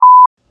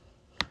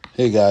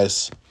Hey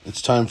guys, it's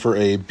time for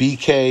a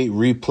BK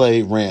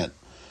replay rant.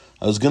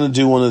 I was going to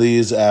do one of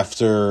these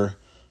after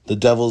the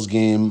Devils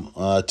game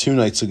 2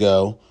 nights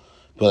ago,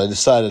 but I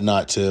decided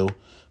not to.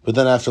 But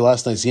then after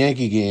last night's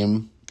Yankee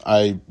game,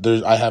 I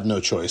have no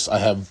choice. I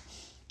have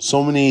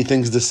so many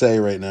things to say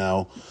right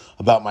now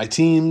about my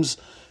teams,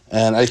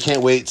 and I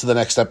can't wait to the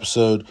next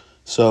episode.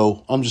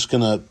 So I'm just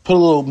going to put a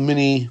little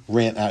mini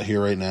rant out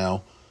here right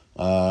now.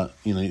 So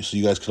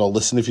you guys could all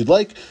listen if you'd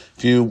like.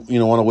 If you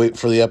want to wait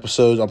for the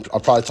episode, I'll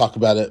probably talk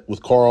about it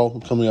with Carl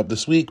coming up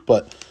this week,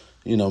 but,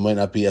 might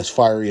not be as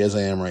fiery as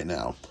I am right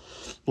now.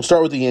 We'll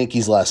start with the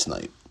Yankees last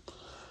night.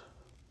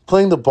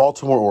 Playing the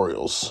Baltimore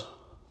Orioles,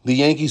 the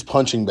Yankees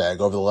punching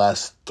bag over the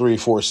last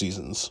 3-4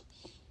 seasons.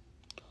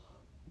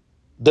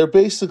 They're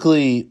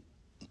basically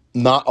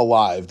not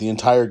alive the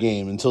entire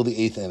game until the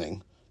 8th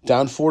inning.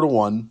 Down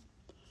 4-1.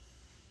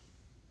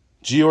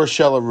 Gio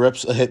Urshela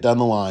rips a hit down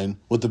the line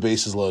with the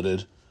bases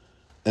loaded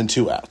and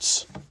 2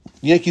 outs.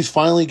 Yankees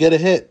finally get a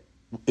hit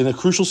in a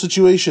crucial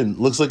situation.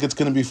 Looks like it's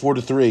going to be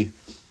 4-3,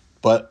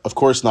 but of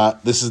course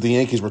not. This is the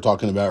Yankees we're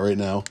talking about right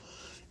now.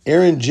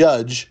 Aaron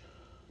Judge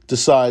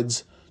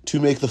decides to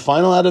make the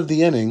final out of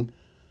the inning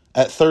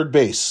at third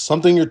base,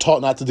 something you're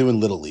taught not to do in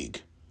Little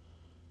League.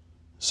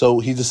 So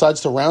he decides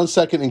to round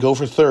second and go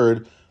for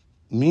third.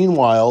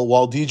 Meanwhile,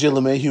 while DJ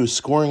LeMahieu is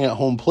scoring at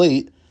home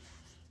plate,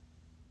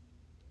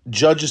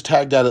 Judge is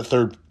tagged out at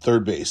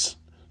third base.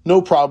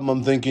 No problem.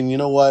 I'm thinking, you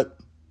know what?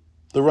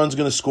 The run's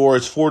going to score.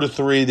 It's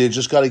 4-3. They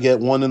just got to get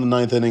one in the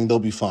 9th inning. They'll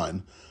be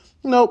fine.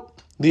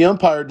 Nope. The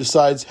umpire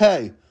decides,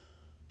 hey,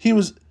 he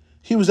was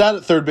out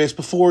at third base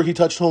before he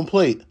touched home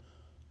plate.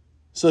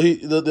 So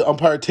the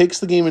umpire takes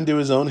the game into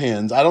his own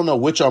hands. I don't know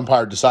which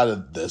umpire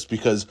decided this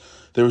because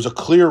there was a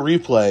clear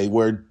replay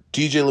where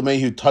DJ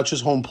LeMahieu touches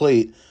home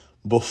plate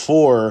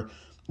before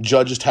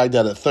Judge is tagged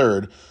out at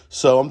third.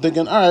 So I'm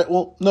thinking, all right,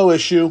 well, no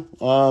issue.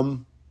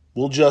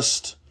 We'll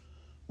just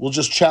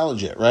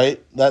challenge it,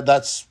 right?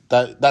 That's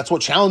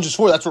what challenge is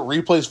for. That's what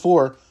replay is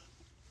for.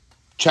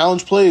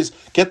 Challenge plays.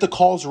 Get the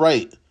calls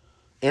right.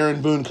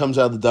 Aaron Boone comes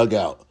out of the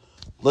dugout.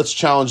 Let's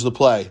challenge the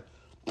play.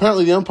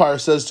 Apparently the umpire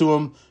says to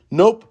him,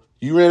 nope,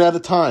 you ran out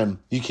of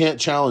time. You can't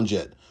challenge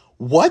it.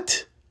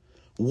 What?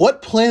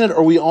 What planet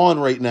are we on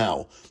right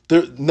now?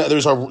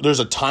 There's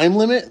a time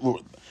limit?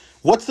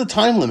 What's the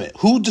time limit?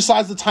 Who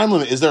decides the time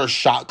limit? Is there a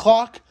shot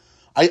clock?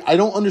 I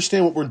don't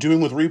understand what we're doing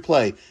with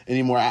replay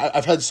anymore.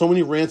 I've had so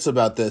many rants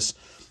about this.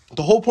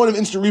 The whole point of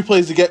instant replay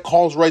is to get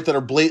calls right that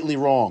are blatantly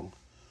wrong.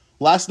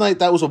 Last night,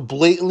 that was a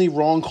blatantly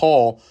wrong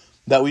call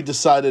that we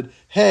decided,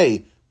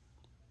 hey,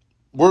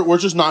 we're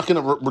just not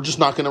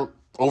gonna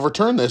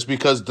overturn this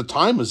because the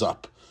time is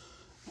up.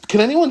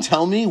 Can anyone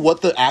tell me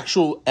what the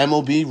actual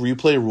MLB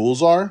replay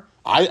rules are?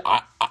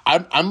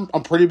 I'm a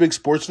pretty big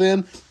sports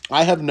fan.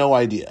 I have no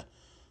idea.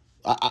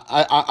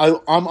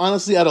 I'm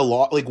honestly at a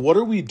loss. Like, what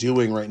are we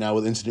doing right now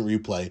with instant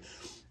replay?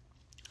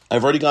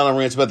 I've already gone on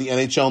rants about the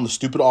NHL and the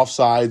stupid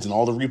offsides and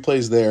all the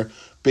replays there.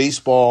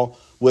 Baseball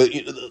with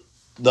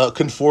the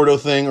Conforto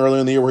thing earlier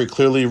in the year where he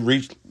clearly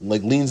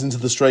leans into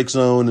the strike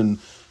zone and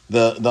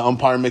the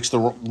umpire makes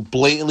the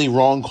blatantly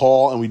wrong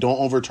call and we don't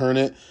overturn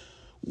it.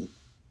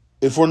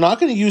 If we're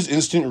not going to use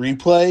instant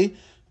replay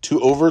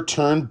to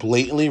overturn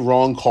blatantly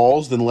wrong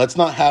calls, then let's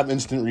not have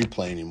instant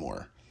replay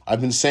anymore. I've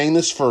been saying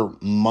this for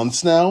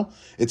months now.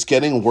 It's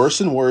getting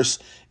worse and worse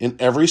in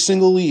every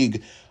single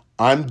league.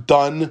 I'm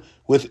done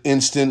with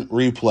instant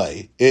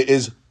replay. It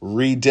is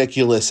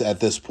ridiculous at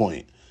this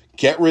point.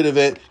 Get rid of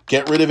it.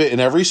 Get rid of it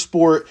in every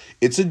sport.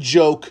 It's a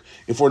joke.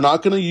 If we're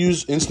not going to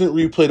use instant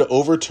replay to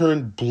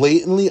overturn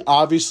blatantly,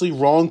 obviously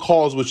wrong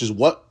calls, which is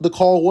what the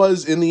call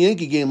was in the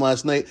Yankee game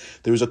last night,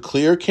 there was a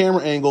clear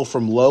camera angle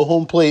from low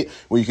home plate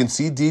where you can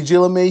see DJ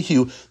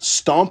LeMahieu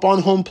stomp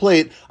on home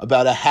plate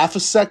about a half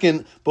a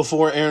second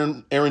before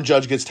Aaron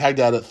Judge gets tagged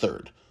out at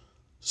third.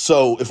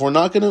 So if we're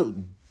not going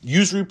to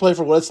use replay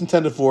for what it's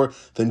intended for,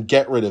 then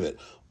get rid of it.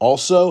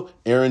 Also,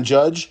 Aaron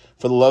Judge,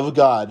 for the love of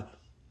God,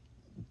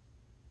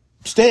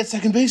 stay at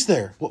second base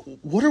there.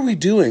 What are we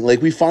doing?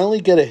 Like, we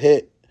finally get a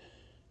hit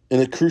in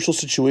a crucial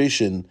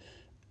situation,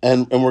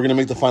 and we're going to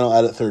make the final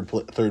out at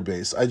third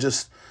base.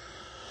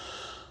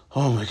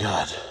 Oh my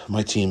God,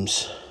 my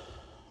teams.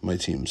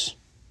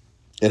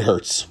 It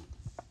hurts.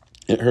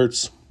 It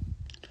hurts.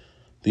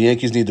 The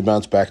Yankees need to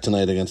bounce back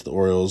tonight against the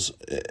Orioles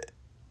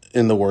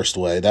in the worst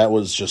way. That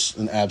was just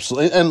an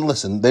absolute. And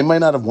listen, they might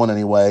not have won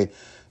anyway.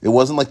 It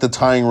wasn't like the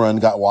tying run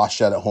got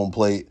washed out at home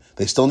plate.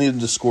 They still needed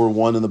to score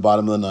 1 in the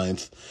bottom of the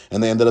 9th,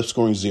 and they ended up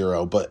scoring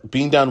 0. But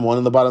being down 1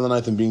 in the bottom of the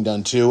 9th and being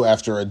down 2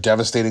 after a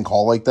devastating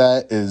call like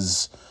that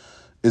is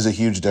a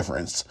huge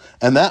difference.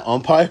 And that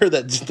umpire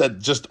that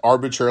just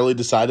arbitrarily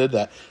decided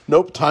that,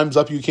 nope, time's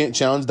up, you can't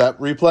challenge that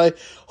replay.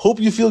 Hope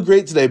you feel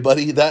great today,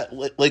 buddy.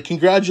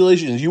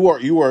 Congratulations. You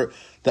are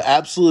the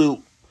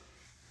absolute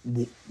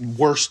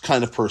worst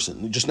kind of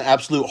person. Just an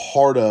absolute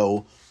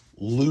hardo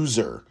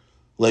loser.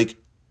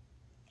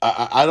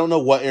 I don't know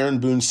what Aaron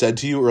Boone said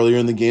to you earlier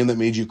in the game that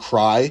made you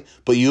cry,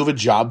 but you have a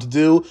job to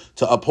do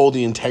to uphold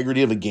the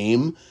integrity of a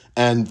game,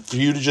 and for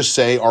you to just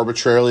say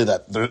arbitrarily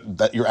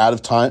that you're out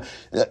of time,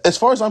 as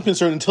far as I'm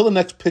concerned, until the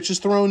next pitch is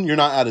thrown, you're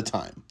not out of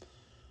time.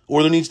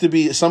 Or there needs to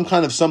be some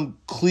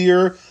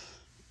clear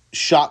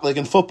shot, like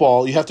in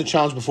football, you have to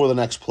challenge before the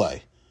next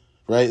play,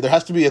 right? There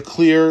has to be a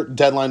clear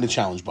deadline to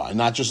challenge by,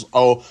 not just,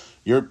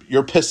 you're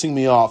pissing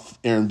me off,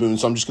 Aaron Boone,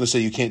 so I'm just going to say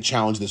you can't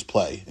challenge this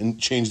play and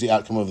change the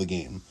outcome of the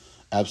game.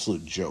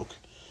 Absolute joke.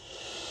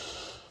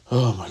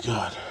 Oh, my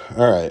God.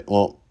 All right,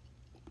 well,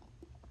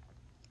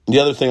 the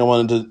other thing I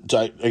wanted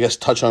to I guess,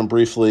 touch on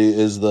briefly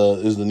is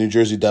the New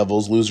Jersey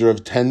Devils,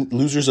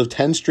 losers of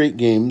 10 straight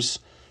games,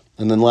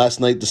 and then 2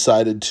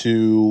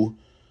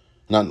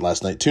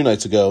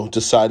 nights ago,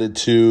 decided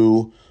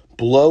to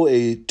blow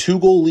a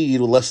 2-goal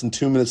lead with less than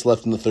 2 minutes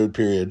left in the third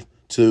period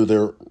to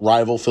their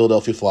rival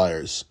Philadelphia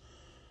Flyers.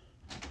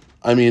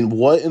 I mean,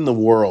 what in the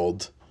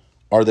world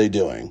are they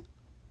doing?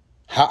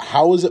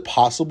 How is it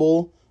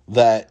possible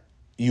that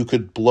you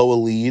could blow a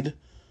lead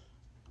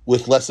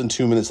with less than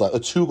 2 minutes left? A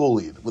 2-goal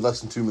lead with less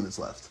than 2 minutes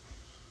left.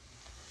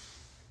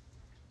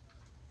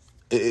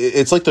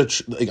 It's like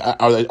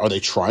are they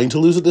trying to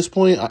lose at this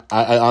point?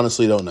 I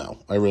honestly don't know.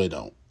 I really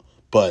don't.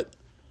 But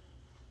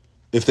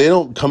if they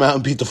don't come out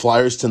and beat the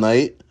Flyers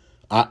tonight,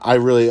 I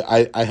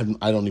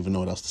don't even know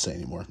what else to say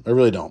anymore. I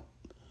really don't.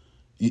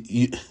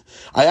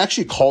 I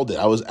actually called it.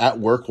 I was at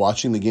work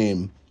watching the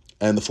game,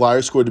 and the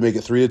Flyers scored to make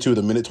it 3-2 with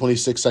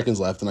 1:26 seconds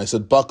left. And I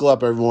said, buckle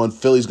up, everyone.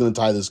 Philly's going to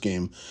tie this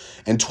game.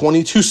 And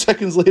 22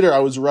 seconds later, I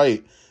was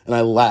right. And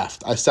I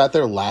laughed. I sat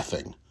there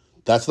laughing.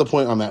 That's the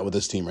point I'm at with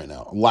this team right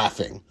now. I'm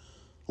laughing.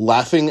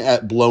 Laughing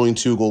at blowing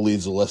 2-goal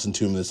leads with less than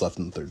 2 minutes left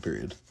in the third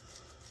period.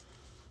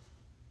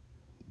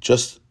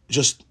 Just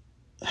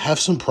have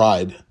some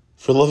pride.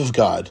 For the love of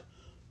God.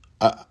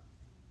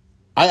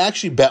 I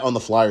actually bet on the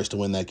Flyers to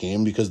win that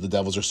game because the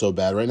Devils are so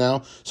bad right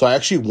now. So I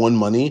actually won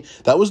money.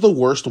 That was the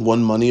worst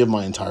won money of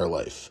my entire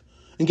life.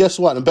 And guess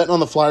what? I'm betting on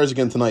the Flyers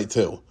again tonight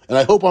too. And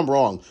I hope I'm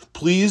wrong.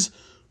 Please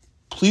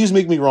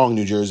make me wrong,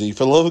 New Jersey.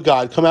 For the love of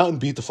God, come out and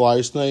beat the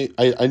Flyers tonight.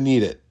 I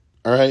need it.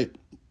 All right?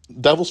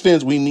 Devils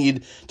fans, we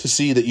need to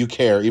see that you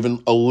care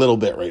even a little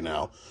bit right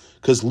now.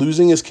 Because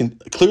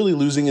clearly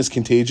losing is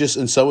contagious,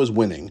 and so is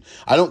winning.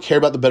 I don't care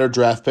about the better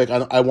draft pick.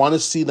 I want to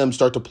see them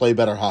start to play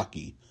better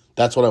hockey.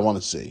 That's what I want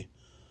to see.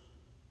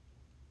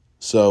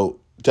 So,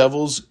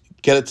 Devils,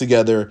 get it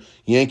together.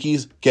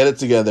 Yankees, get it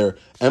together.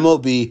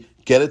 MLB,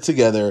 get it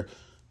together.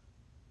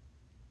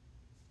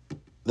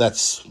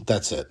 That's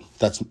it.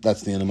 That's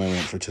the end of my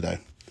rant for today.